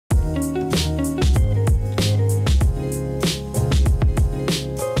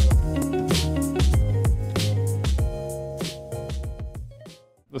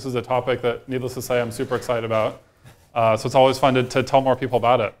This is a topic that, needless to say, I'm super excited about. So it's always fun to tell more people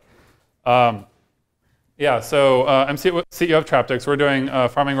about it. Yeah, so I'm CEO of Traptic. So we're doing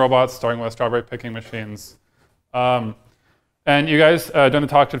farming robots, starting with strawberry picking machines. And you guys during the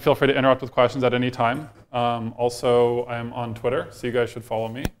talk should feel free to interrupt with questions at any time. Also, I'm on Twitter, so you guys should follow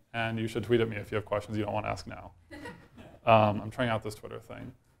me. And you should tweet at me if you have questions you don't want to ask now. I'm trying out this Twitter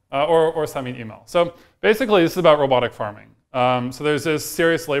thing. Or send me an email. So basically, this is about robotic farming. So there's this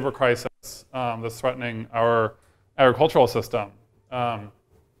serious labor crisis that's threatening our agricultural system.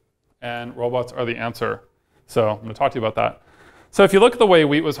 And robots are the answer. So I'm going to talk to you about that. So if you look at the way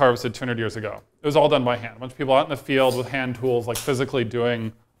wheat was harvested 200 years ago, it was all done by hand. A bunch of people out in the field with hand tools, like physically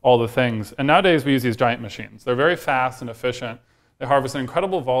doing all the things. And nowadays, we use these giant machines. They're very fast and efficient. They harvest an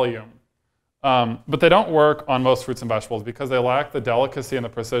incredible volume. But they don't work on most fruits and vegetables because they lack the delicacy and the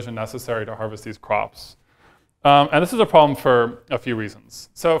precision necessary to harvest these crops. And this is a problem for a few reasons.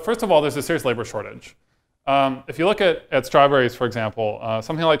 So first of all, there's a serious labor shortage. If you look at strawberries, for example,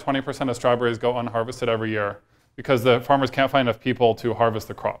 something like 20% of strawberries go unharvested every year because the farmers can't find enough people to harvest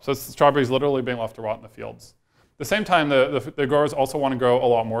the crops. So strawberries literally being left to rot in the fields. At the same time, the growers also want to grow a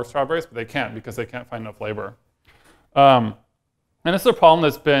lot more strawberries, but they can't because they can't find enough labor. And this is a problem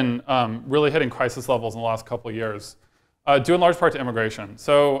that's been really hitting crisis levels in the last couple of years, due in large part to immigration.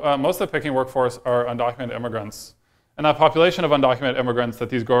 So most of the picking workforce are undocumented immigrants. And that population of undocumented immigrants that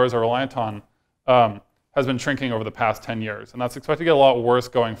these growers are reliant on has been shrinking over the past 10 years. And that's expected to get a lot worse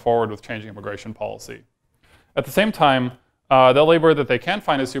going forward with changing immigration policy. At the same time, the labor that they can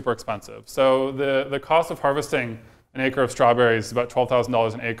find is super expensive. So the cost of harvesting an acre of strawberries is about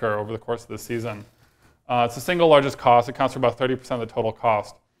 $12,000 an acre over the course of the season. It's the single largest cost. It accounts for about 30% of the total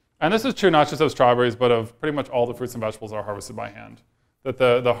cost. And this is true not just of strawberries, but of pretty much all the fruits and vegetables that are harvested by hand. That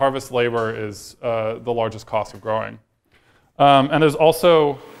the harvest labor is the largest cost of growing. And there's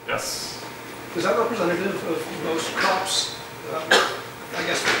also, yes? Is that representative of most crops, I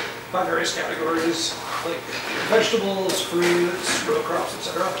guess, by various categories, like vegetables, fruits, row crops,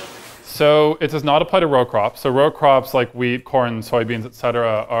 etc.? So it does not apply to row crops. So row crops like wheat, corn, soybeans,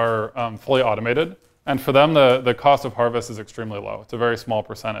 etc., are fully automated. And for them, the cost of harvest is extremely low. It's a very small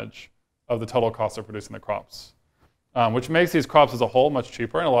percentage of the total cost of producing the crops, which makes these crops as a whole much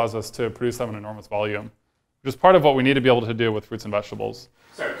cheaper and allows us to produce them in enormous volume, which is part of what we need to be able to do with fruits and vegetables.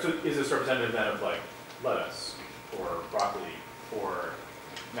 Sorry, so is this representative then of like lettuce or broccoli or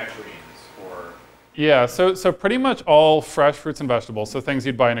nectarines or? Yeah, so pretty much all fresh fruits and vegetables, so things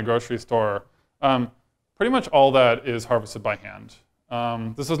you'd buy in a grocery store, pretty much all that is harvested by hand.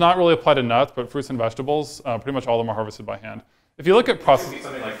 This does not really apply to nuts, but fruits and vegetables, pretty much all of them are harvested by hand. If you look at processing,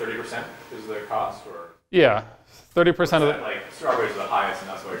 something like 30% is the cost, or? Yeah, 30% of the. Like strawberries are the highest, and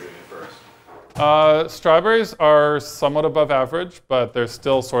that's why you're doing it first. Strawberries are somewhat above average, but they're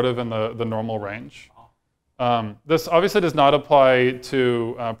still sort of in the normal range. This obviously does not apply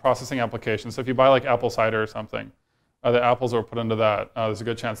to processing applications. So if you buy like apple cider or something, the apples are put into that. There's a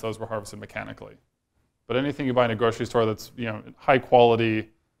good chance those were harvested mechanically. But anything you buy in a grocery store that's high quality,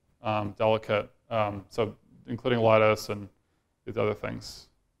 delicate, so including lettuce and these other things.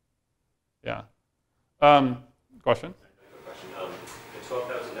 Yeah. Question? The $12,000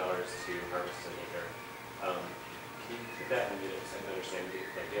 to harvest an acre. Can you put that in units and understand?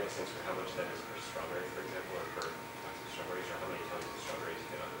 Like, do you have a sense for how much that is per strawberry, for example, or per tons of strawberries, or how many tons of strawberries you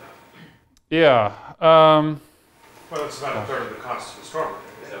get out of that? Yeah. Well, it's about a third of the cost of the strawberry.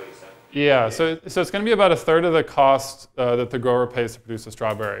 Is that what you said? Yeah, so it's going to be about a third of the cost that the grower pays to produce a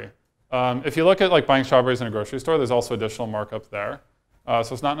strawberry. If you look at like buying strawberries in a grocery store, there's also additional markup there.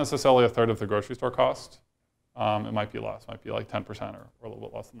 So it's not necessarily a third of the grocery store cost. It might be less, might be like 10% or a little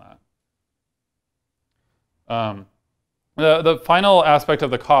bit less than that. The final aspect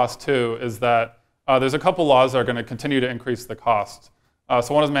of the cost too is that there's a couple laws that are going to continue to increase the cost.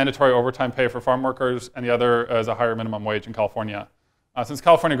 So one is mandatory overtime pay for farm workers, and the other is a higher minimum wage in California. Since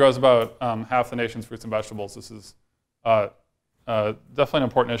California grows about half the nation's fruits and vegetables, this is definitely an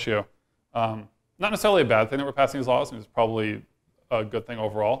important issue. Not necessarily a bad thing that we're passing these laws. It's probably a good thing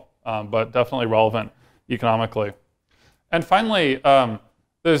overall, but definitely relevant economically. And finally,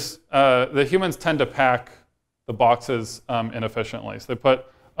 the humans tend to pack the boxes inefficiently. So they put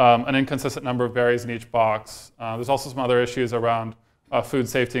an inconsistent number of berries in each box. There's also some other issues around food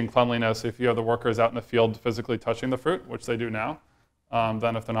safety and cleanliness. If you have the workers out in the field physically touching the fruit, which they do now,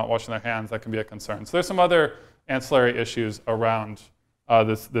 then if they're not washing their hands, that can be a concern. So there's some other ancillary issues around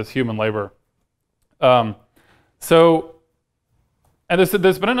this human labor. And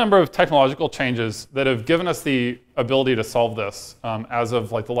there's been a number of technological changes that have given us the ability to solve this as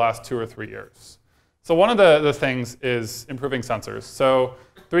of like the last 2 or 3 years. So one of the things is improving sensors. So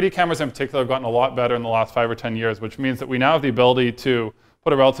 3D cameras in particular have gotten a lot better in the last 5 or 10 years, which means that we now have the ability to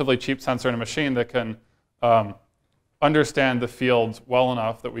put a relatively cheap sensor in a machine that can understand the field well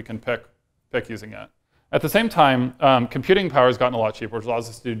enough that we can pick using it. At the same time, computing power has gotten a lot cheaper, which allows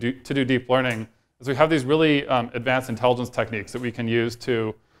us to do deep learning, as we have these really advanced intelligence techniques that we can use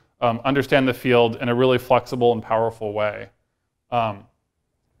to understand the field in a really flexible and powerful way,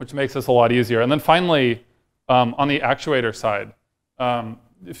 which makes this a lot easier. And then finally, on the actuator side,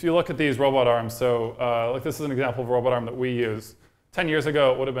 if you look at these robot arms, so like this is an example of a robot arm that we use. 10 years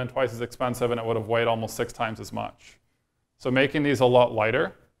ago, it would have been twice as expensive, and it would have weighed almost 6 times as much. So making these a lot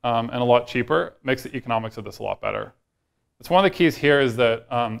lighter and a lot cheaper makes the economics of this a lot better. So one of the keys here is that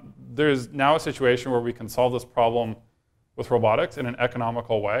there's now a situation where we can solve this problem with robotics in an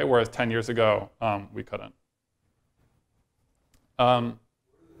economical way, whereas 10 years ago, we couldn't.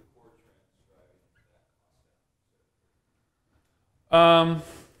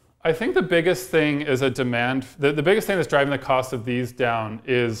 I think the biggest thing is a demand. The biggest thing that's driving the cost of these down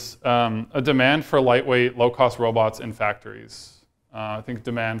is a demand for lightweight, low-cost robots in factories. I think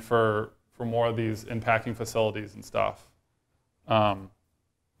demand for more of these in packing facilities and stuff.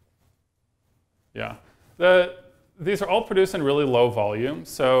 Yeah, these are all produced in really low volume.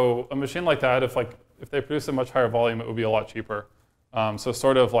 So a machine like that, if they produce a much higher volume, it would be a lot cheaper. So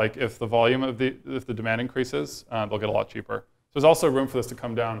sort of like if the volume of if the demand increases, they'll get a lot cheaper. So there's also room for this to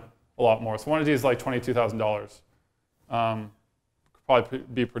come down a lot more. So one of these is like $22,000. Could probably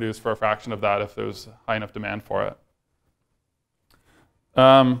be produced for a fraction of that if there's high enough demand for it.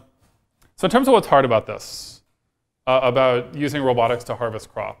 So in terms of what's hard about this, about using robotics to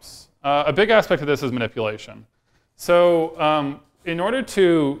harvest crops, a big aspect of this is manipulation. So in order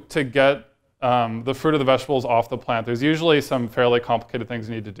to get the fruit or the vegetables off the plant, there's usually some fairly complicated things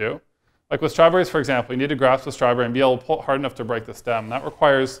you need to do. Like with strawberries, for example, you need to grasp the strawberry and be able to pull it hard enough to break the stem. That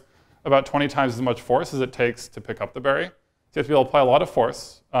requires about 20 times as much force as it takes to pick up the berry. So you have to be able to apply a lot of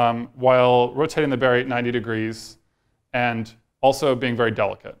force while rotating the berry at 90 degrees and also being very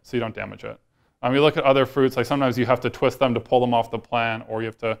delicate so you don't damage it. You look at other fruits, like sometimes you have to twist them to pull them off the plant, or you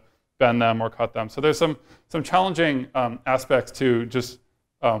have to bend them or cut them. So there's some challenging aspects to just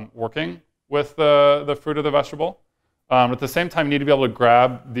working with the fruit or the vegetable. At the same time, you need to be able to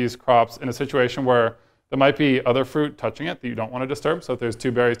grab these crops in a situation where there might be other fruit touching it that you don't want to disturb. So if there's 2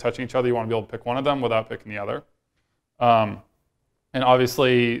 berries touching each other, you want to be able to pick one of them without picking the other. And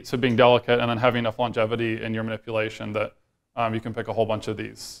obviously, so being delicate and then having enough longevity in your manipulation that you can pick a whole bunch of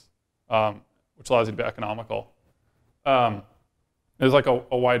these, which allows you to be economical. There's like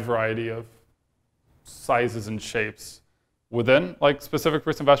a wide variety of sizes and shapes within like specific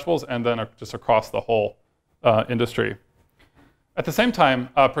fruits and vegetables, and then just across the whole industry. At the same time,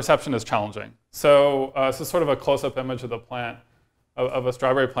 perception is challenging. So this is sort of a close-up image of the plant, of a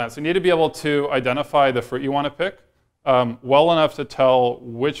strawberry plant. So you need to be able to identify the fruit you want to pick well enough to tell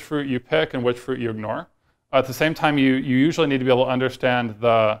which fruit you pick and which fruit you ignore. At the same time, you usually need to be able to understand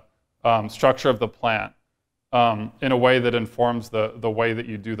the structure of the plant in a way that informs the way that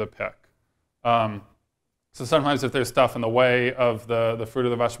you do the pick. So sometimes if there's stuff in the way of the fruit or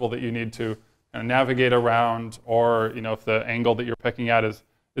the vegetable that you need to navigate around, or if the angle that you're picking at is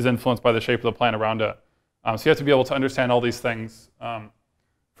influenced by the shape of the plant around it. So you have to be able to understand all these things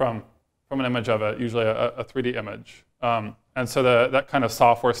from an image of it, usually a 3D image. And so that kind of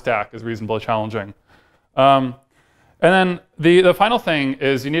software stack is reasonably challenging. And then the final thing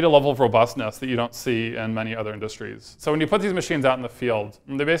is you need a level of robustness that you don't see in many other industries. So when you put these machines out in the field,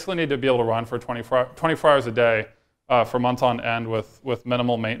 they basically need to be able to run for 24 hours a day for months on end with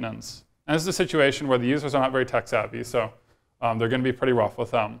minimal maintenance. And this is a situation where the users are not very tech savvy, so they're going to be pretty rough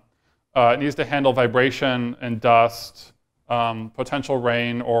with them. It needs to handle vibration and dust, potential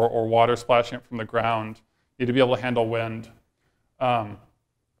rain or water splashing up from the ground. You need to be able to handle wind.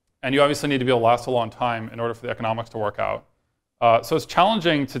 And you obviously need to be able to last a long time in order for the economics to work out. So it's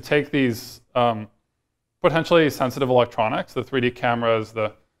challenging to take these potentially sensitive electronics, the 3D cameras,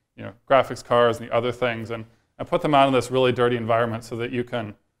 the graphics cards, and the other things, and put them out in this really dirty environment so that you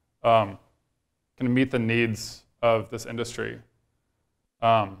can meet the needs of this industry.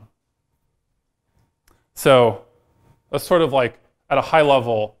 So that's sort of like, at a high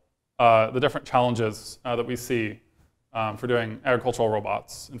level, the different challenges that we see for doing agricultural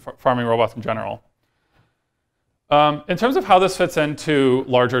robots and farming robots in general. In terms of how this fits into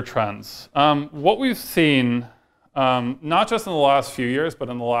larger trends, what we've seen, not just in the last few years, but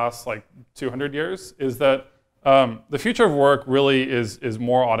in the last 200 years, is that the future of work really is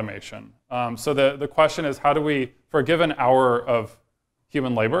more automation. So the question is, how do we, for a given hour of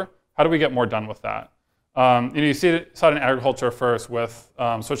human labor, how do we get more done with that? You saw it in agriculture first with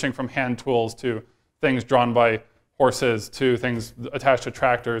switching from hand tools to things drawn by horses to things attached to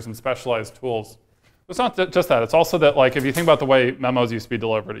tractors and specialized tools. It's not just that. It's also that, like, if you think about the way memos used to be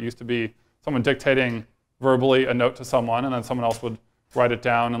delivered, it used to be someone dictating verbally a note to someone, and then someone else would write it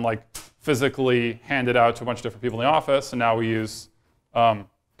down and like physically hand it out to a bunch of different people in the office. And now we use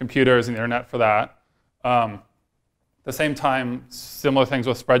computers and the internet for that. At the same time, similar things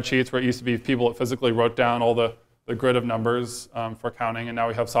with spreadsheets, where it used to be people that physically wrote down all the grid of numbers for counting, and now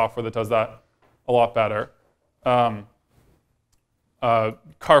we have software that does that a lot better.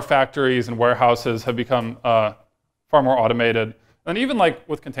 Car factories and warehouses have become far more automated. And even like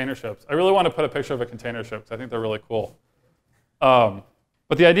with container ships, I really want to put a picture of a container ship because I think they're really cool.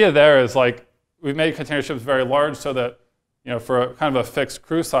 But the idea there is like we've made container ships very large so that for a kind of a fixed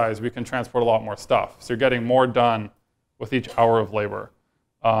crew size, we can transport a lot more stuff. So you're getting more done with each hour of labor.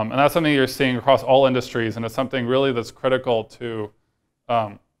 And that's something you're seeing across all industries, and it's something really that's critical to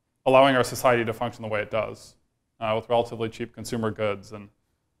allowing our society to function the way it does, with relatively cheap consumer goods and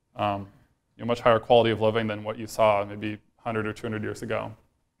much higher quality of living than what you saw maybe 100 or 200 years ago.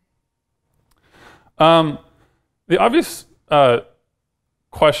 The obvious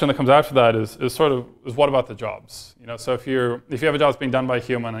question that comes after that is what about the jobs? So if you have a job that's being done by a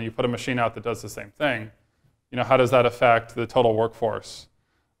human and you put a machine out that does the same thing, how does that affect the total workforce?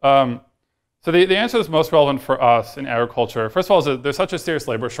 So the answer that's most relevant for us in agriculture, first of all, is that there's such a serious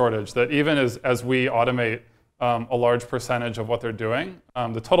labor shortage that even as we automate a large percentage of what they're doing,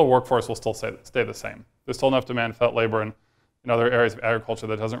 the total workforce will still stay the same. There's still enough demand for that labor in other areas of agriculture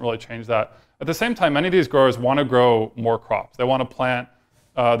that doesn't really change that. At the same time, many of these growers want to grow more crops. They want to plant,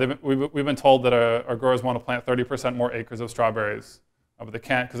 we've been told that our growers want to plant 30% more acres of strawberries, but they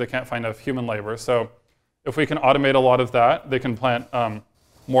can't because they can't find enough human labor. So if we can automate a lot of that, they can plant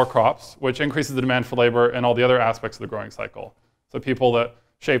more crops, which increases the demand for labor in all the other aspects of the growing cycle. So people that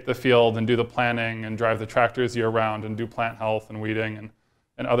shape the field and do the planning and drive the tractors year-round and do plant health and weeding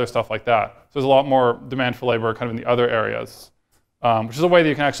and other stuff like that. So there's a lot more demand for labor kind of in the other areas, which is a way that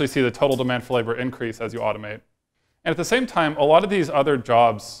you can actually see the total demand for labor increase as you automate. And at the same time, a lot of these other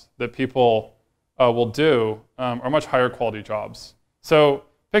jobs that people will do are much higher quality jobs. So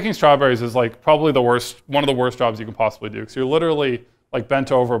picking strawberries is like probably one of the worst jobs you can possibly do, because you're literally like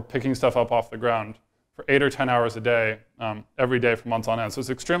bent over picking stuff up off the ground for 8 or 10 hours a day, every day for months on end. So it's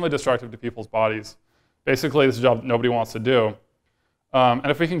extremely destructive to people's bodies. Basically, this is a job nobody wants to do. And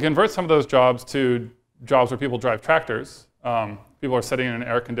if we can convert some of those jobs to jobs where people drive tractors, people are sitting in an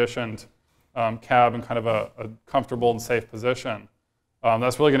air-conditioned cab in kind of a comfortable and safe position,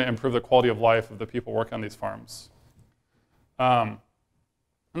 that's really going to improve the quality of life of the people working on these farms.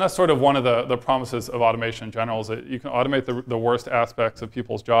 And that's sort of one of the promises of automation in general, is that you can automate the worst aspects of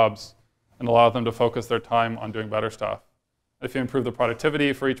people's jobs and allow them to focus their time on doing better stuff. If you improve the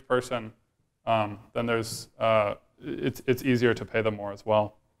productivity for each person, then it's easier to pay them more as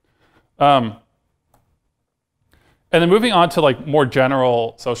well. And then moving on to like more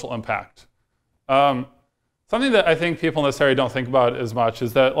general social impact. Something that I think people in this area don't think about as much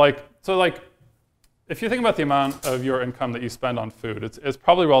is that if you think about the amount of your income that you spend on food, it's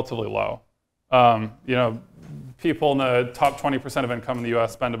probably relatively low. People in the top 20% of income in the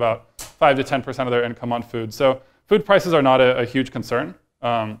US spend about 5 to 10% of their income on food. So food prices are not a huge concern,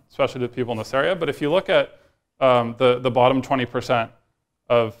 especially to people in this area. But if you look at the bottom 20%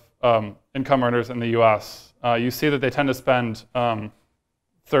 of income earners in the US, you see that they tend to spend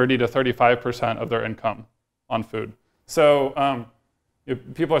 30 to 35% of their income on food. So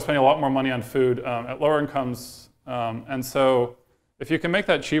people are spending a lot more money on food at lower incomes. And so if you can make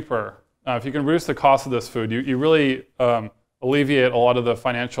that cheaper, if you can reduce the cost of this food, you really alleviate a lot of the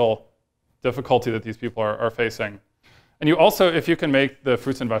financial difficulty that these people are facing. And you also, if you can make the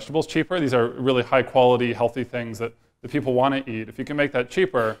fruits and vegetables cheaper, these are really high quality, healthy things that people want to eat. If you can make that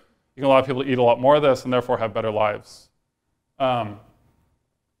cheaper, you can allow people to eat a lot more of this and therefore have better lives. First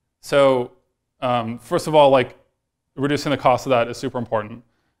of all, reducing the cost of that is super important.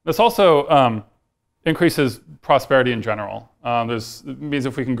 This also increases prosperity in general. It means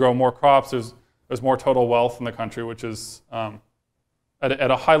if we can grow more crops, there's more total wealth in the country, which is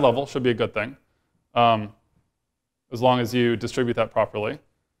at a high level should be a good thing, as long as you distribute that properly.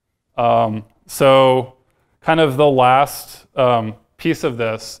 So kind of the last piece of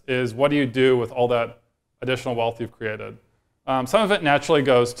this is, what do you do with all that additional wealth you've created? Some of it naturally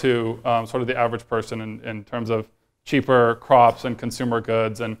goes to sort of the average person in terms of cheaper crops and consumer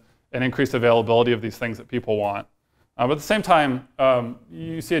goods and increased availability of these things that people want. But at the same time,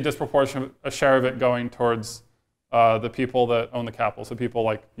 you see a disproportionate share of it going towards the people that own the capital, so people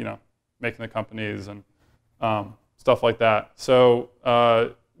making the companies and stuff like that. So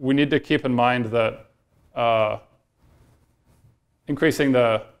we need to keep in mind that increasing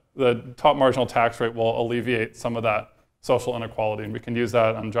the top marginal tax rate will alleviate some of that social inequality, and we can use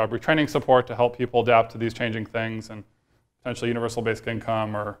that on job retraining support to help people adapt to these changing things, and potentially universal basic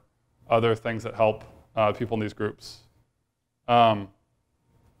income or other things that help people in these groups.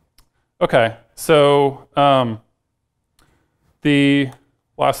 Okay, so the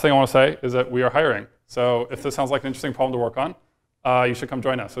last thing I want to say is that we are hiring. So if this sounds like an interesting problem to work on, you should come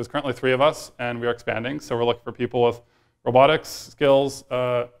join us. So there's currently 3 of us, and we are expanding. So we're looking for people with robotics skills,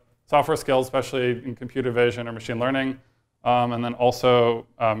 software skills, especially in computer vision or machine learning, and then also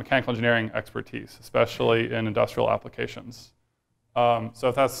mechanical engineering expertise, especially in industrial applications. So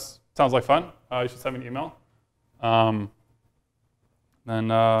if that sounds like fun, you should send me an email.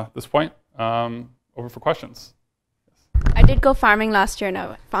 Then at this point, over for questions. I did go farming last year, and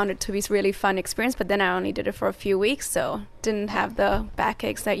I found it to be a really fun experience, but then I only did it for a few weeks, so didn't have the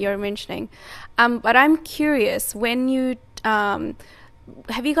backaches that you're mentioning. But I'm curious, when you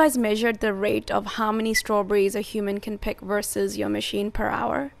have you guys measured the rate of how many strawberries a human can pick versus your machine per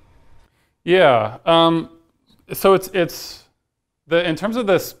hour? Yeah. So it's in terms of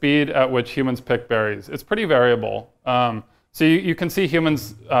the speed at which humans pick berries, it's pretty variable. So you can see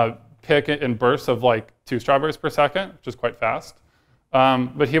humans pick in bursts of like 2 strawberries per second, which is quite fast.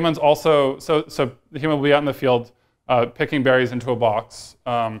 But humans also, so the human will be out in the field picking berries into a box.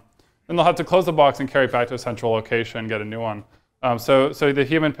 Then they'll have to close the box and carry it back to a central location and get a new one. So the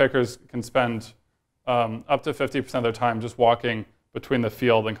human pickers can spend up to 50% of their time just walking between the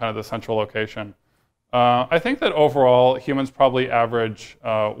field and kind of the central location. I think that overall, humans probably average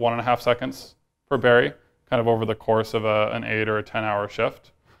 1.5 seconds per berry, kind of over the course of an 8 or a 10-hour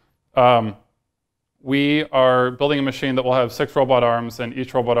shift. We are building a machine that will have 6 robot arms, and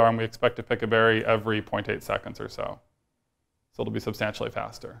each robot arm we expect to pick a berry every 0.8 seconds or so. So it'll be substantially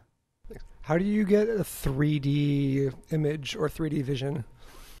faster. How do you get a 3D image or 3D vision?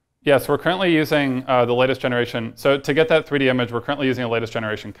 Yes, we're currently using the latest generation. So to get that 3D image, we're currently using a latest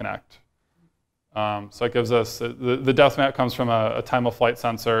generation Connect. So it gives us, the depth map comes from a time of flight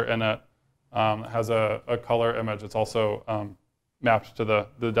sensor, and it has a color image. It's also mapped to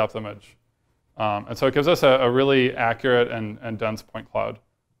the depth image. And so it gives us a really accurate and dense point cloud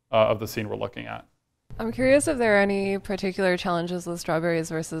of the scene we're looking at. I'm curious if there are any particular challenges with strawberries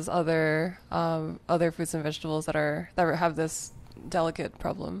versus other fruits and vegetables that have this delicate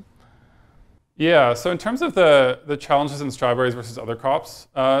problem. Yeah, so in terms of the challenges in strawberries versus other crops,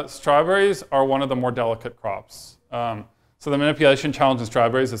 strawberries are one of the more delicate crops. So the manipulation challenge in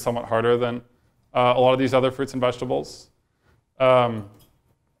strawberries is somewhat harder than a lot of these other fruits and vegetables.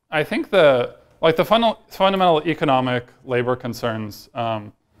 I think the fundamental economic labor concerns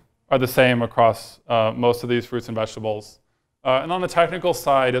are the same across most of these fruits and vegetables. And on the technical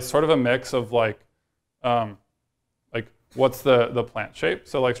side, it's sort of a mix of what's the plant shape.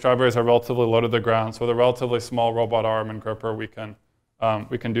 So like strawberries are relatively low to the ground, so with a relatively small robot arm and gripper, we can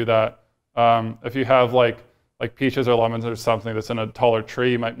do that. If you have like peaches or lemons or something that's in a taller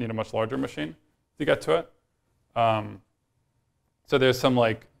tree, you might need a much larger machine to get to it. So there's some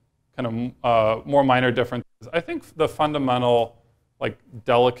kind of more minor differences. I think the fundamental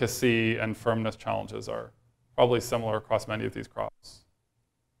delicacy and firmness challenges are probably similar across many of these crops.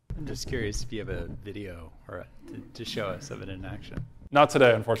 I'm just curious if you have a video or to show us of it in action. Not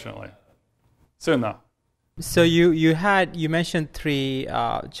today, unfortunately. Soon, though. So you mentioned 3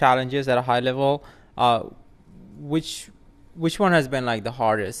 challenges at a high level. Which one has been the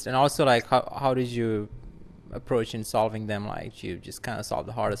hardest, and also how did you approach in solving them? You just kind of solve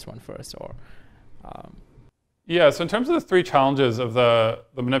the hardest one first, or? Yeah. So in terms of the 3 challenges of the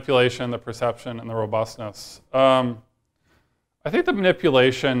manipulation, the perception, and the robustness, I think the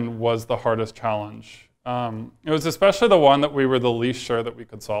manipulation was the hardest challenge. It was especially the one that we were the least sure that we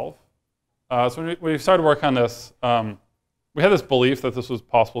could solve. So when we started working on this, we had this belief that this was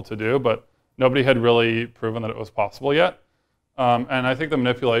possible to do, but nobody had really proven that it was possible yet. And I think the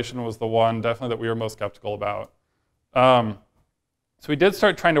manipulation was the one definitely that we were most skeptical about. So we did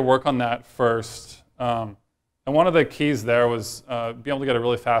start trying to work on that first. And one of the keys there was being able to get a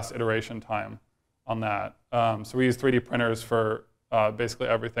really fast iteration time on that. So we use 3D printers for basically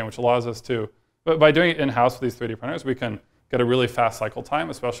everything, which allows us to, but by doing it in-house with these 3D printers, we can get a really fast cycle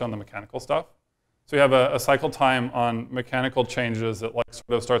time, especially on the mechanical stuff. So we have a cycle time on mechanical changes that sort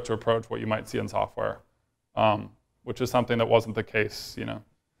of starts to approach what you might see in software, which is something that wasn't the case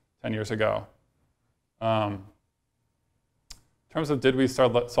 10 years ago. In terms of did we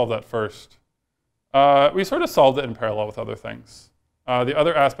solve that first? We sort of solved it in parallel with other things. The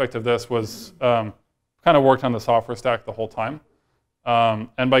other aspect of this was kind of worked on the software stack the whole time.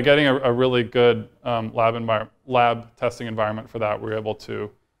 And by getting a really good lab testing environment for that, we were able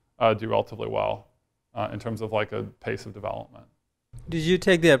to do relatively well in terms of like a pace of development. Did you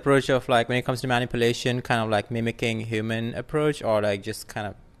take the approach of like when it comes to manipulation, kind of like mimicking human approach, or like just kind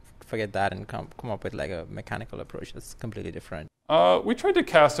of forget that and come up with like a mechanical approach that's completely different? We tried to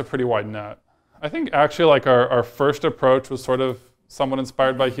cast a pretty wide net. I think actually like our first approach was sort of somewhat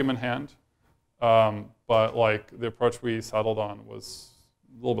inspired by human hand, but like the approach we settled on was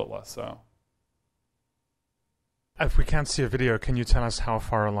a little bit less so. If we can't see a video, can you tell us how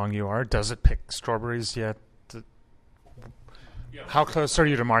far along you are? Does it pick strawberries yet? How close are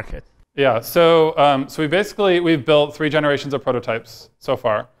you to market? Yeah, so we've built 3 generations of prototypes so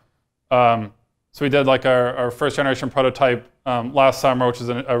far. So we did like our first generation prototype last summer, which is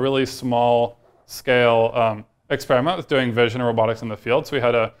a really small scale experiment with doing vision and robotics in the field. So we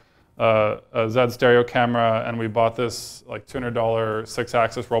had a Z stereo camera, and we bought this like $200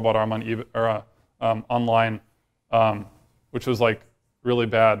 6-axis robot arm on eBay, or online, which was like really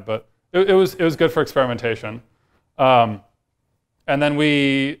bad, but it was good for experimentation. And then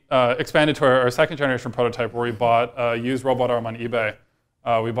we expanded to our second generation prototype, where we bought a used robot arm on eBay.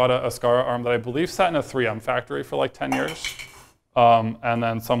 We bought a SCARA arm that I believe sat in a 3M factory for like 10 years. And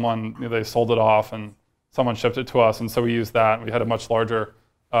then they sold it off, and someone shipped it to us, and so we used that. We had a much larger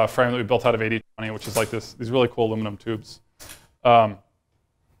frame that we built out of 80/20, which is like these really cool aluminum tubes. And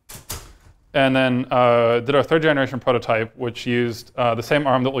then did our third generation prototype, which used the same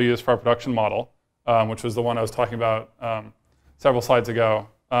arm that we'll use for our production model, which was the one I was talking about several slides ago.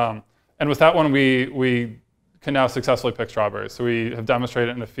 And with that one, we can now successfully pick strawberries. So we have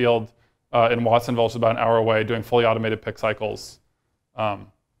demonstrated in the field in Watsonville, which is about an hour away, doing fully automated pick cycles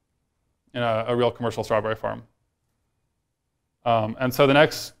in a real commercial strawberry farm. And so the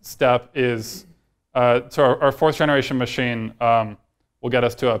next step is, so our fourth generation machine will get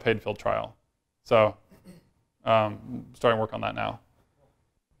us to a paid field trial. So starting work on that now.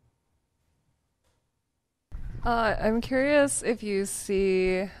 I'm curious if you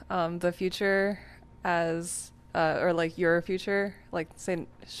see the future as, or like your future, like say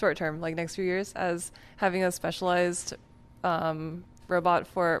short term, like next few years, as having a specialized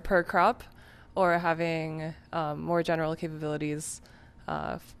robot per crop, or having more general capabilities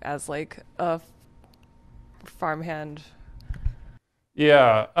as like a farmhand.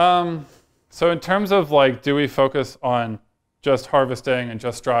 Yeah. So in terms of like, do we focus on just harvesting and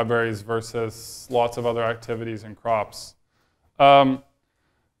just strawberries versus lots of other activities and crops? A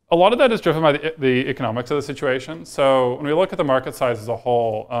lot of that is driven by the economics of the situation. So when we look at the market size as a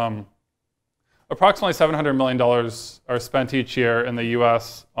whole, approximately $700 million are spent each year in the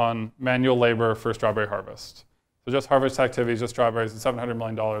US on manual labor for strawberry harvest. So just harvest activities, just strawberries, is $700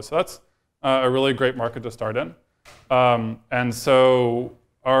 million. So that's a really great market to start in. And so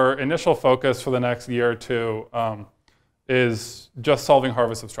our initial focus for the next year or two is just solving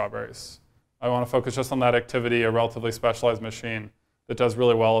harvest of strawberries. I want to focus just on that activity, a relatively specialized machine that does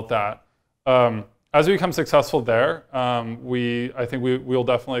really well at that. As we become successful there, I think we'll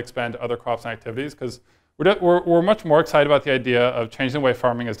definitely expand to other crops and activities, because we're much more excited about the idea of changing the way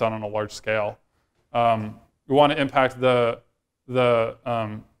farming is done on a large scale. We want to impact the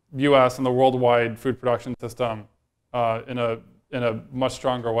US and the worldwide food production system in a much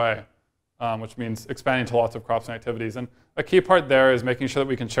stronger way, which means expanding to lots of crops and activities. And a key part there is making sure that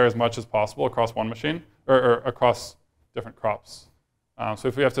we can share as much as possible across one machine, or across different crops. So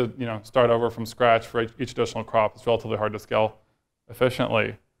if we have to start over from scratch for each additional crop, it's relatively hard to scale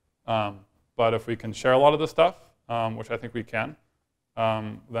efficiently. But if we can share a lot of this stuff, which I think we can,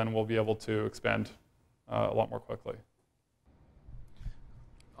 then we'll be able to expand a lot more quickly.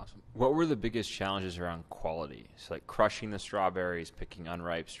 Awesome. What were the biggest challenges around quality? So like crushing the strawberries, picking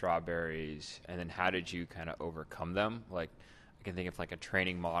unripe strawberries, and then how did you kind of overcome them? Like, I can think of like a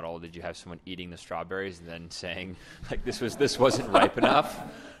training model. Did you have someone eating the strawberries and then saying like this wasn't ripe enough?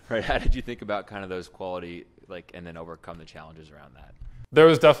 Right? How did you think about kind of those quality, like, and then overcome the challenges around that? There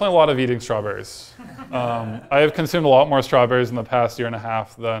was definitely a lot of eating strawberries. I have consumed a lot more strawberries in the past year and a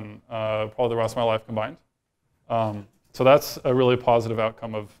half than probably the rest of my life combined. So that's a really positive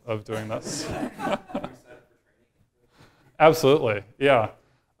outcome of doing this. Absolutely, yeah.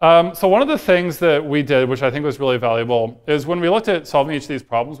 So one of the things that we did, which I think was really valuable, is when we looked at solving each of these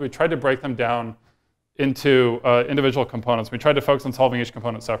problems, we tried to break them down into individual components. We tried to focus on solving each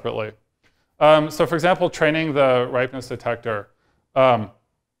component separately. So for example, training the ripeness detector. I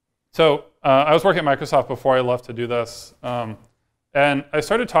was working at Microsoft before I left to do this. And I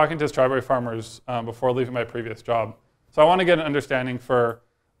started talking to strawberry farmers before leaving my previous job. So I want to get an understanding for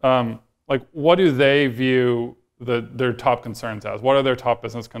like like what do they view their top concerns as? What are their top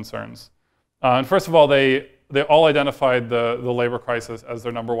business concerns? And first of all, they all identified the labor crisis as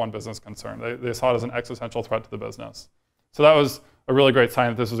their number one business concern. They saw it as an existential threat to the business. So that was a really great sign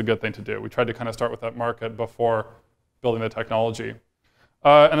that this was a good thing to do. We tried to kind of start with that market before building the technology.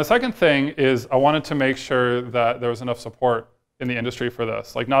 And the second thing is I wanted to make sure that there was enough support in the industry for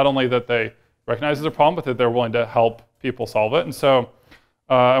this. Like not only that they recognize it's a problem, but that they're willing to help people solve it. And so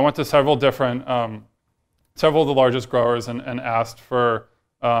I went to several of the largest growers and asked for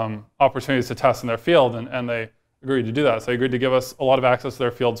opportunities to test in their field, and they agreed to do that. So they agreed to give us a lot of access to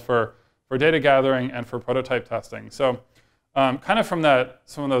their fields for data gathering and for prototype testing. So kind of from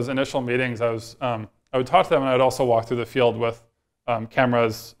some of those initial meetings, I would talk to them, and I would also walk through the field with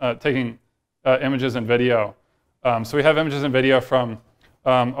cameras, taking images and video. So we have images and video from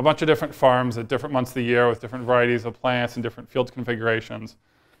a bunch of different farms at different months of the year with different varieties of plants and different field configurations.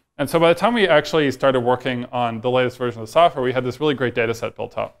 And so by the time we actually started working on the latest version of the software, we had this really great data set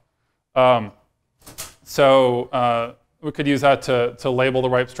built up. So we could use that to label the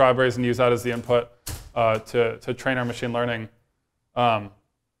ripe strawberries and use that as the input to train our machine learning,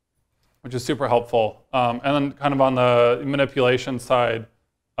 which is super helpful. And then kind of on the manipulation side,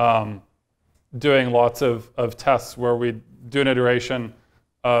 doing lots of tests where we'd do an iteration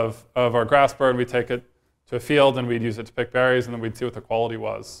of our grass bird, we'd take it to a field and we'd use it to pick berries, and then we'd see what the quality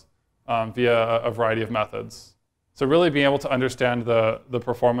was via a variety of methods. So really being able to understand the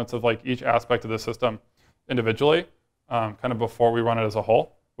performance of like each aspect of the system individually, kind of before we ran it as a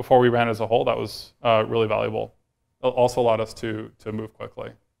whole, that was really valuable. It also allowed us to move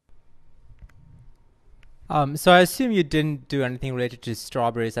quickly. So I assume you didn't do anything related to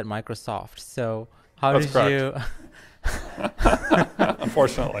strawberries at Microsoft. So how That's did you?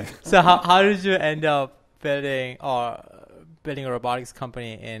 Unfortunately. So how did you end up building a robotics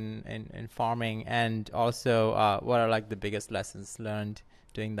company in farming, and also what are like the biggest lessons learned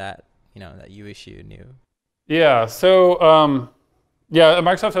doing that? That you wish you knew. Yeah. So at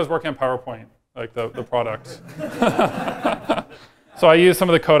Microsoft, I was working on PowerPoint, like the product. So I used some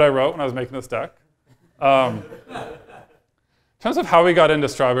of the code I wrote when I was making this deck. In terms of how we got into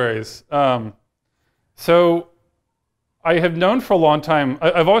strawberries, so I have known for a long time,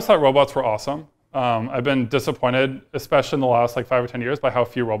 I've always thought robots were awesome. I've been disappointed, especially in the last like 5 or 10 years, by how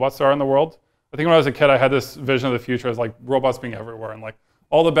few robots there are in the world. I think when I was a kid, I had this vision of the future as like robots being everywhere, and like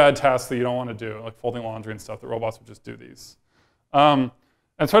all the bad tasks that you don't want to do, like folding laundry and stuff, that robots would just do these. And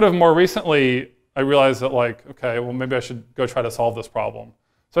sort of more recently, I realized that like, okay, well maybe I should go try to solve this problem.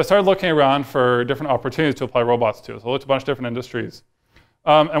 So I started looking around for different opportunities to apply robots to. So I looked at a bunch of different industries.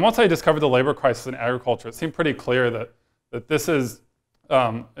 And once I discovered the labor crisis in agriculture, it seemed pretty clear that this is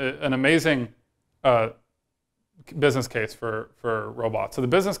an amazing business case for robots. So the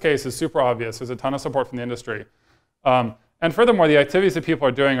business case is super obvious. There's a ton of support from the industry. And furthermore, the activities that people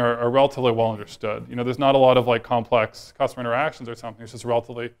are doing are relatively well understood. There's not a lot of like complex customer interactions or something. It's just a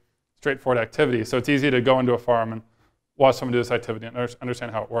relatively straightforward activity. So it's easy to go into a farm and watch someone do this activity and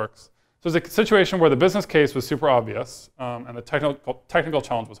understand how it works. So it's a situation where the business case was super obvious, and the technical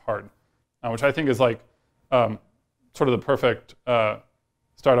challenge was hard, which I think is like sort of the perfect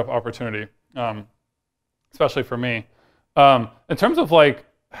startup opportunity, especially for me. In terms of like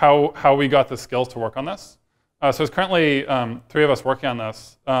how we got the skills to work on this, so there's currently 3 of us working on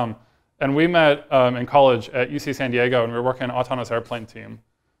this, and we met in college at UC San Diego, and we were working on an autonomous airplane team.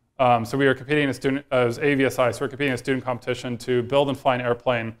 So we were competing in it was AVSI, so we were competing in a student competition to build and fly an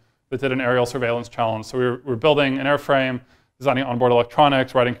airplane that did an aerial surveillance challenge. So we were building an airframe, designing onboard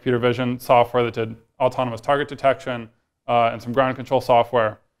electronics, writing computer vision software that did autonomous target detection, and some ground control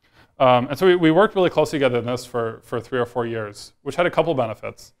software. And so we worked really closely together in this for 3 or 4 years, which had a couple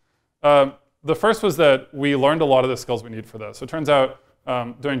benefits. The first was that we learned a lot of the skills we need for this. So it turns out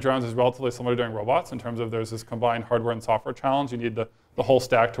doing drones is relatively similar to doing robots in terms of there's this combined hardware and software challenge. You need the whole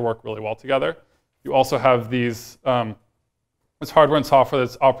stack to work really well together. You also have this hardware and software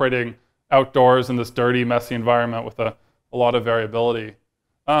that's operating outdoors in this dirty, messy environment with a lot of variability.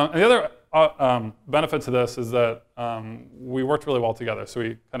 And the other benefit to this is that we worked really well together. So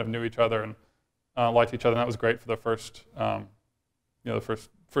we kind of knew each other and liked each other, and that was great for the first, the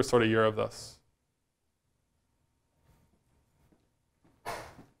first sort of year of this.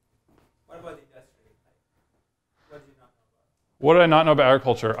 What about the industry? What did you not know about? What did I not know about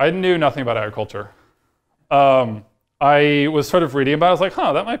agriculture? I knew nothing about agriculture. I was sort of reading about it. I was like,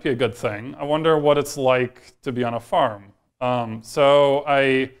 that might be a good thing. I wonder what it's like to be on a farm. So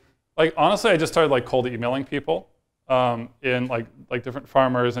honestly, I just started like cold emailing people in like different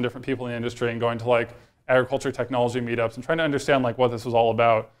farmers and different people in the industry, and going to like agriculture technology meetups and trying to understand like what this was all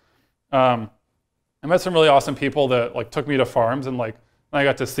about. I met some really awesome people that like took me to farms, and like I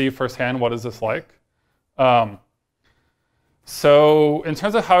got to see firsthand what is this like. So in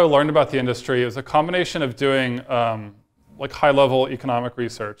terms of how I learned about the industry, it was a combination of doing like high-level economic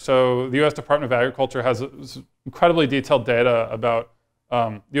research. So the U.S. Department of Agriculture has incredibly detailed data about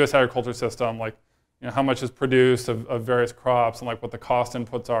the U.S. agriculture system, like how much is produced of various crops and like what the cost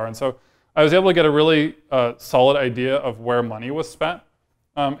inputs are. And so I was able to get a really solid idea of where money was spent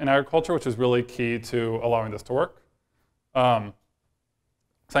in agriculture, which is really key to allowing this to work. So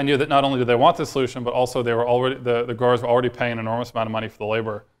I knew that not only did they want this solution, but also they were already the growers were already paying an enormous amount of money for the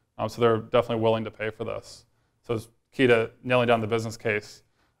labor, so they're definitely willing to pay for this. So it's key to nailing down the business case.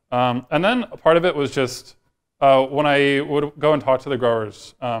 And then a part of it was just when I would go and talk to the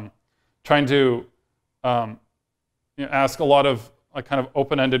growers, trying to ask a lot of like kind of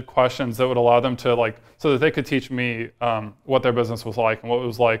open-ended questions that would allow them to like so that they could teach me what their business was like and what it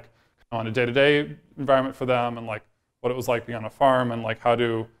was like on a day-to-day environment for them, and like what it was like being on a farm, and like how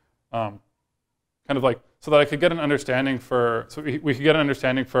to kind of like so that I could get an understanding for we could get an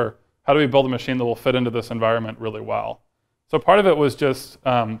understanding for how do we build a machine that will fit into this environment really well. So part of it was just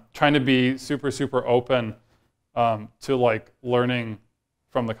trying to be super open to like learning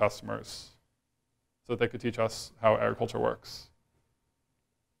from the customers so that they could teach us how agriculture works.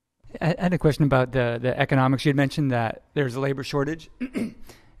 I had a question about the economics. You had mentioned that there's a labor shortage,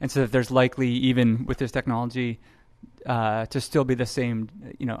 and so that there's likely, even with this technology, to still be the same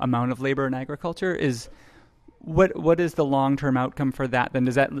amount of labor in agriculture. What is the long-term outcome for that?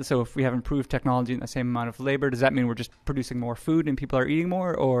 Then so if we have improved technology and the same amount of labor, does that mean we're just producing more food and people are eating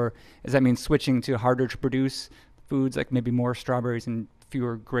more, or does that mean switching to harder to produce foods, like maybe more strawberries and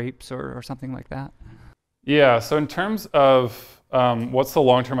fewer grapes or something like that? Yeah, so in terms of what's the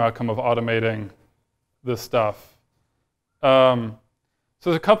long-term outcome of automating this stuff? So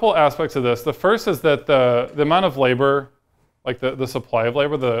there's a couple aspects of this. The first is that the amount of labor, like the supply of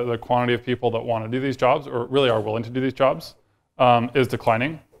labor, the quantity of people that want to do these jobs, or really are willing to do these jobs, is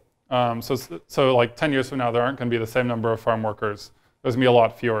declining. So like 10 years from now, there aren't going to be the same number of farm workers. There's going to be a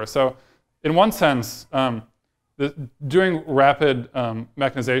lot fewer. So in one sense, doing rapid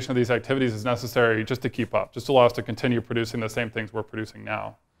mechanization of these activities is necessary just to keep up, just to allow us to continue producing the same things we're producing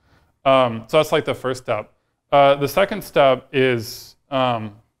now. So that's like the first step. The second step is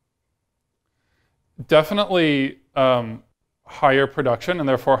definitely higher production and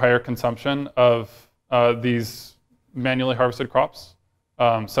therefore higher consumption of these manually harvested crops.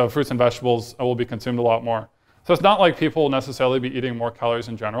 So fruits and vegetables will be consumed a lot more. So it's not like people will necessarily be eating more calories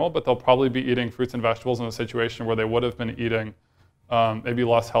in general, but they'll probably be eating fruits and vegetables in a situation where they would have been eating maybe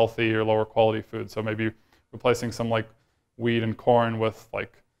less healthy or lower quality food. So maybe replacing some like wheat and corn with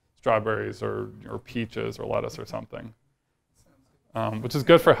like strawberries or peaches or lettuce or something, which is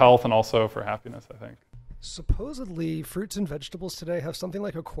good for health and also for happiness, I think. Supposedly, fruits and vegetables today have something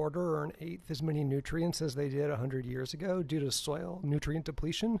like a quarter or an eighth as many nutrients as they did 100 years ago due to soil nutrient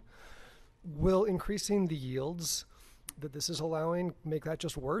depletion. Will increasing the yields that this is allowing make that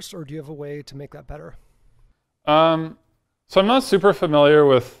just worse, or do you have a way to make that better? So I'm not super familiar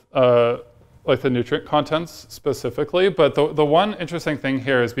with like the nutrient contents specifically, but the one interesting thing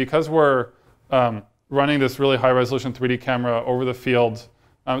here is because we're running this really high resolution 3D camera over the field,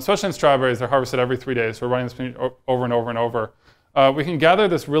 especially in strawberries, they're harvested every 3 days. So we're running this over and over and over. We can gather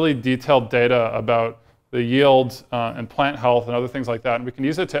this really detailed data about the yield and plant health and other things like that. And we can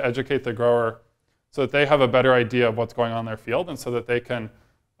use it to educate the grower so that they have a better idea of what's going on in their field, and so that they can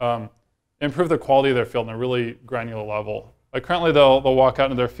improve the quality of their field on a really granular level. Like currently they'll walk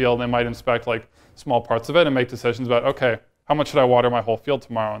out into their field and they might inspect like small parts of it and make decisions about, okay, how much should I water my whole field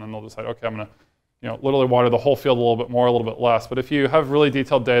tomorrow? And then they'll decide, okay, I'm gonna literally water the whole field a little bit more, a little bit less. But if you have really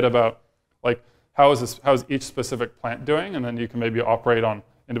detailed data about like how is each specific plant doing, and then you can maybe operate on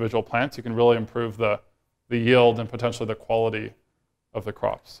individual plants, you can really improve the yield and potentially the quality of the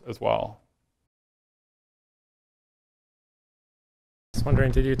crops as well. I was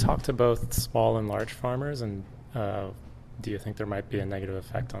wondering, did you talk to both small and large farmers, and do you think there might be a negative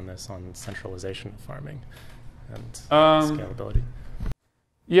effect on this on centralization of farming and scalability?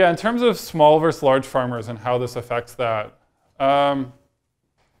 Yeah, in terms of small versus large farmers and how this affects that, from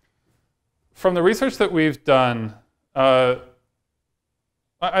the research that we've done,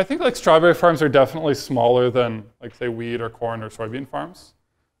 I think like strawberry farms are definitely smaller than like say wheat or corn or soybean farms.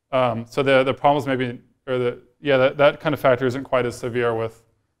 So the problems maybe, or that kind of factor isn't quite as severe with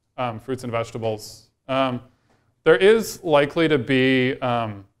fruits and vegetables. There is likely to be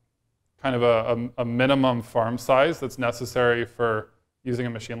kind of a minimum farm size that's necessary for using a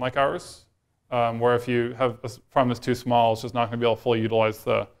machine like ours, where if you have a farm that's too small, it's just not going to be able to fully utilize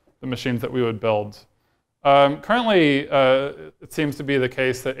the the machines that we would build. Currently, it seems to be the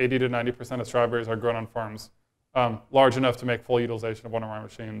case that 80 to 90% of strawberries are grown on farms large enough to make full utilization of one of our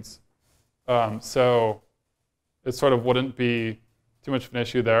machines. So it sort of wouldn't be too much of an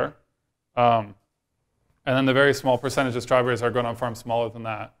issue there. And then the very small percentage of strawberries are grown on farms smaller than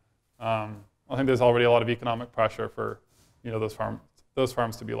that. I think there's already a lot of economic pressure for those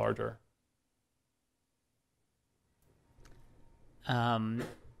farms to be larger.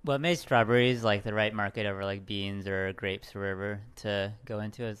 What made strawberries like the right market over like beans or grapes or whatever to go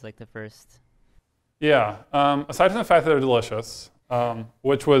into as like the first? Yeah, aside from the fact that they're delicious,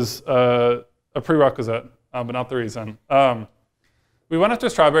 which was a prerequisite, but not the reason. We went after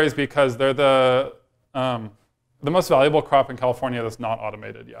strawberries because they're the most valuable crop in California that's not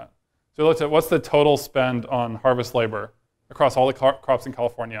automated yet. So we looked at what's the total spend on harvest labor across all the crops in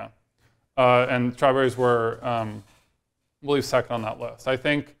California. And strawberries were, I believe, second on that list. I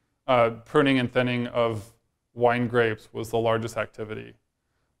think pruning and thinning of wine grapes was the largest activity.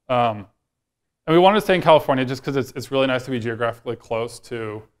 And we wanted to stay in California just because it's really nice to be geographically close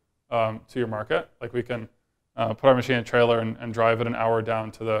to your market. Like we can put our machine in a trailer and drive it an hour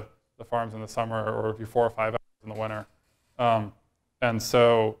down to the farms in the summer, or 4 or 5 hours in the winter. And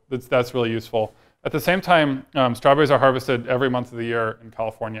so that's really useful. At the same time, strawberries are harvested every month of the year in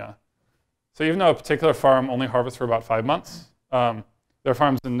California. So even though a particular farm only harvests for about 5 months, there are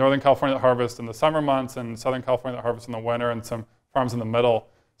farms in Northern California that harvest in the summer months, and Southern California that harvest in the winter, and some farms in the middle.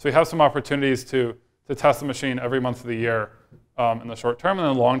 So we have some opportunities to test the machine every month of the year in the short term, and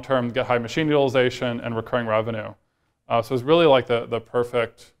then long term get high machine utilization and recurring revenue. So it's really like the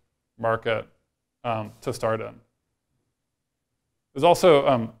perfect market to start in. There's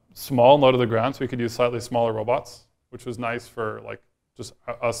also small and low to the ground, so we could use slightly smaller robots, which was nice for like just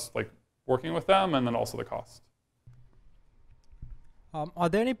us like working with them, and then also the cost. Are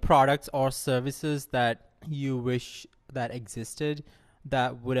there any products or services that you wish that existed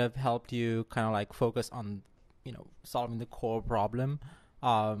that would have helped you kind of like focus on, solving the core problem,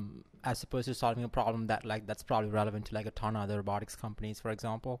 as opposed to solving a problem that's probably relevant to like a ton of other robotics companies, for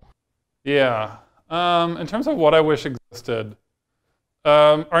example? Yeah. In terms of what I wish existed,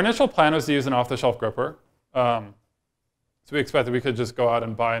 our initial plan was to use an off-the-shelf gripper. So we expected we could just go out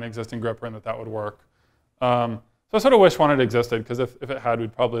and buy an existing gripper and that would work. So I sort of wish one had existed, because if it had,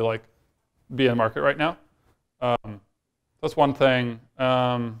 we'd probably like be in the market right now. That's one thing.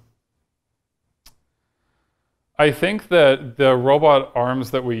 I think that the robot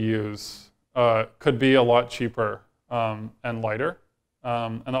arms that we use could be a lot cheaper and lighter.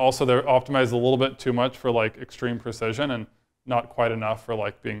 And also they're optimized a little bit too much for like extreme precision and not quite enough for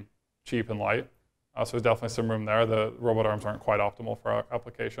like being cheap and light. So there's definitely some room there. The robot arms aren't quite optimal for our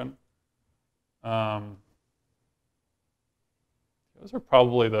application. Those are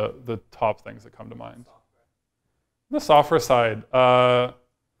probably the top things that come to mind. On the software side,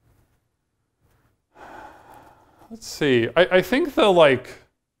 let's see. I think the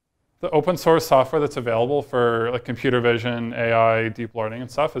open source software that's available for like computer vision, AI, deep learning,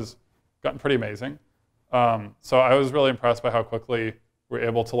 and stuff has gotten pretty amazing. So I was really impressed by how quickly we're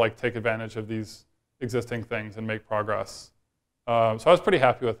able to like take advantage of these existing things and make progress. So I was pretty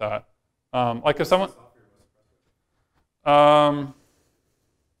happy with that. Like if someone,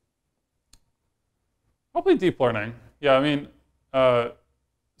 probably deep learning. Yeah, I mean,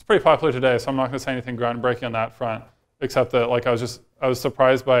 it's pretty popular today, so I'm not going to say anything groundbreaking on that front, except that like I was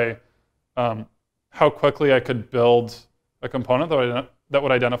surprised by how quickly I could build a component that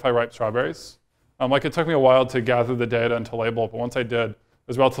would identify ripe strawberries. Like it took me a while to gather the data and to label it, but once I did, it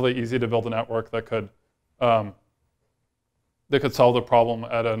was relatively easy to build a network that could solve the problem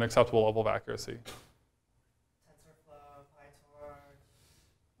at an acceptable level of accuracy. TensorFlow,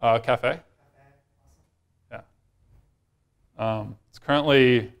 PyTorch. Cafe. Yeah. It's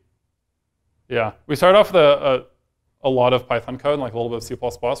currently, yeah. We started off with a lot of Python code and like a little bit of C++.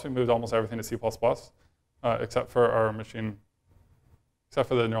 We moved almost everything to C++, except for our machine, except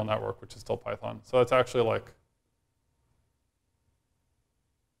for the neural network, which is still Python. So it's actually like,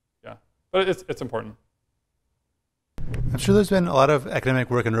 yeah, but it's important. I'm sure there's been a lot of academic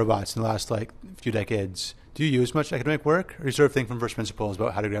work in robots in the last like few decades. Do you use much academic work, or do you sort of think from first principles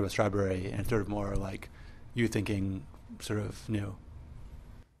about how to grab a strawberry, and sort of more like you thinking sort of new?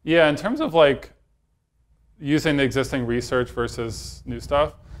 Yeah, in terms of like using the existing research versus new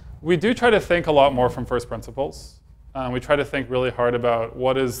stuff, we do try to think a lot more from first principles. We try to think really hard about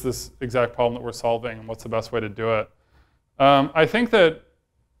what is this exact problem that we're solving and what's the best way to do it. I think that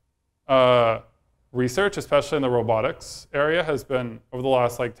research, especially in the robotics area, has been, over the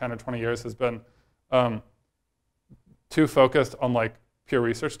last like 10 or 20 years, has been too focused on like pure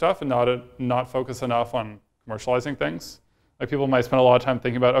research stuff and not focus enough on commercializing things. Like people might spend a lot of time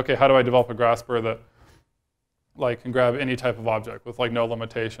thinking about, okay, how do I develop a grasper that like can grab any type of object with like no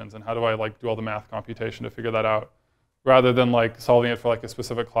limitations, and how do I like do all the math computation to figure that out, rather than like solving it for like a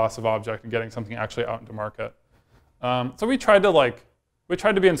specific class of object and getting something actually out into market. So we tried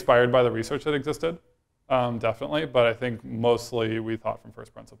to be inspired by the research that existed, definitely, but I think mostly we thought from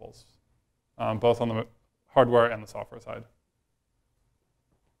first principles, both on the hardware and the software side.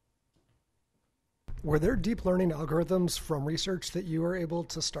 Were there deep learning algorithms from research that you were able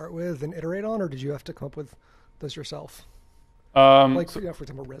to start with and iterate on, or did you have to come up with those yourself? Like, for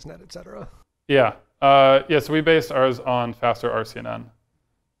example, ResNet, et cetera. Yeah. So we based ours on faster RCNN.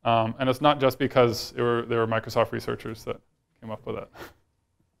 And it's not just because they were Microsoft researchers that came up with it.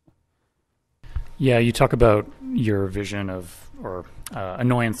 Yeah, you talk about your vision of, or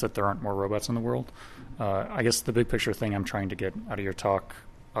annoyance that there aren't more robots in the world. I guess the big picture thing I'm trying to get out of your talk,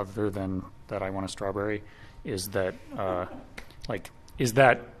 other than that I want a strawberry, is that, is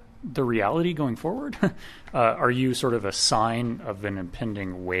that the reality going forward? Are you sort of a sign of an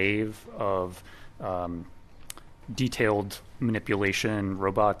impending wave of detailed manipulation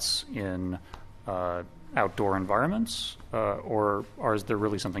robots in outdoor environments? Or is there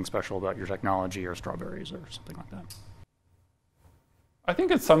really something special about your technology or strawberries or something like that? I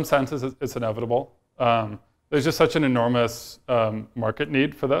think in some senses it's inevitable. There's just such an enormous market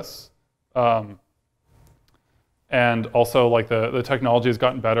need for this. And also, like the technology has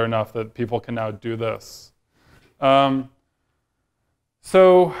gotten better enough that people can now do this.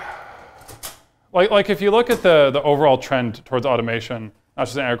 So, like if you look at the overall trend towards automation, not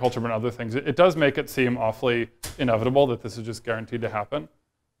just in agriculture but in other things, it does make it seem awfully inevitable that this is just guaranteed to happen.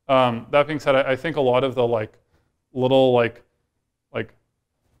 That being said, I think a lot of the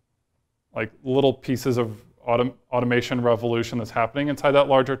little pieces of automation revolution that's happening inside that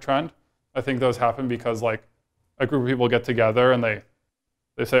larger trend, I think those happen because like a group of people get together and they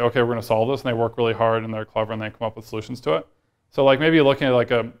say, okay, we're going to solve this, and they work really hard and they're clever and they come up with solutions to it. So like maybe looking at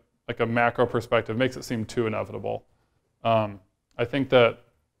like a macro perspective makes it seem too inevitable. I think that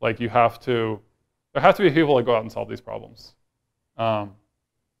like there have to be people that go out and solve these problems. And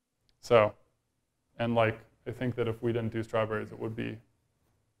like I think that if we didn't do strawberries, it would be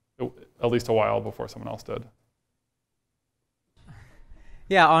at least a while before someone else did.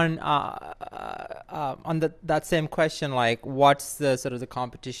 Yeah, on that same question, like, what's the sort of the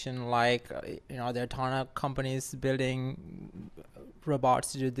competition like? Are there a ton of companies building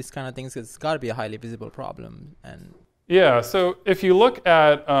robots to do this kind of things? It's got to be a highly visible problem. And yeah, so if you look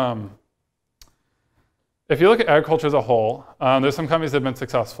at agriculture as a whole, there's some companies that have been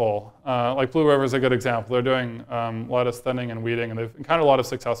successful. Like Blue River is a good example. They're doing lettuce thinning and weeding, and they've encountered a lot of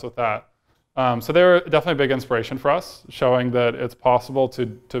success with that. So they're definitely a big inspiration for us, showing that it's possible to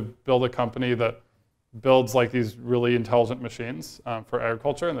build a company that builds like these really intelligent machines for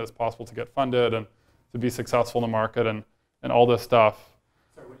agriculture, and that it's possible to get funded and to be successful in the market and all this stuff.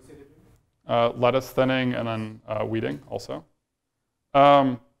 Sorry, what did you say they're doing? Lettuce thinning and then weeding also.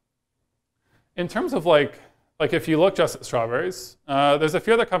 In terms of like if you look just at strawberries, there's a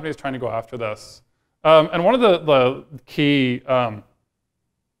few other companies trying to go after this. And one of the key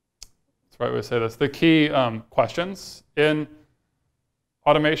right way to say this. The key questions in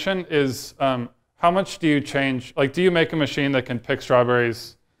automation is how much do you change? Like, do you make a machine that can pick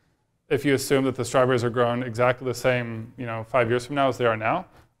strawberries if you assume that the strawberries are grown exactly the same, 5 years from now as they are now?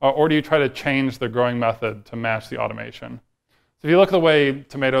 Or do you try to change the growing method to match the automation? So if you look at the way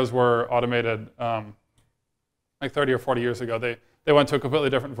tomatoes were automated like 30 or 40 years ago, they went to a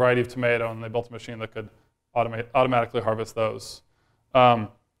completely different variety of tomato, and they built a machine that could automatically harvest those.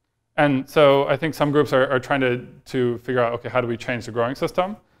 And so I think some groups are trying to figure out, okay, how do we change the growing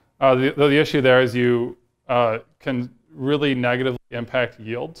system? The issue there is you can really negatively impact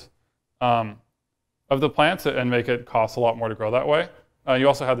yield of the plants and make it cost a lot more to grow that way. You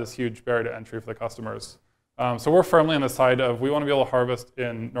also have this huge barrier to entry for the customers. So we're firmly on the side of we want to be able to harvest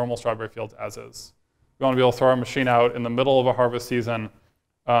in normal strawberry fields as is. We want to be able to throw our machine out in the middle of a harvest season.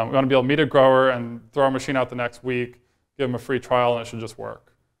 We want to be able to meet a grower and throw our machine out the next week, give them a free trial, and it should just work.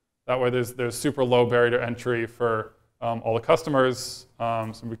 That way there's super low barrier to entry for all the customers,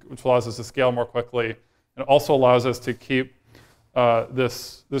 which allows us to scale more quickly. It also allows us to keep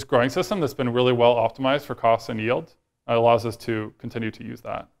this growing system that's been really well optimized for cost and yield. It allows us to continue to use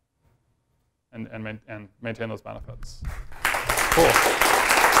that and maintain those benefits. Cool.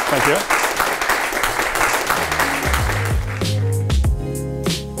 Thank you.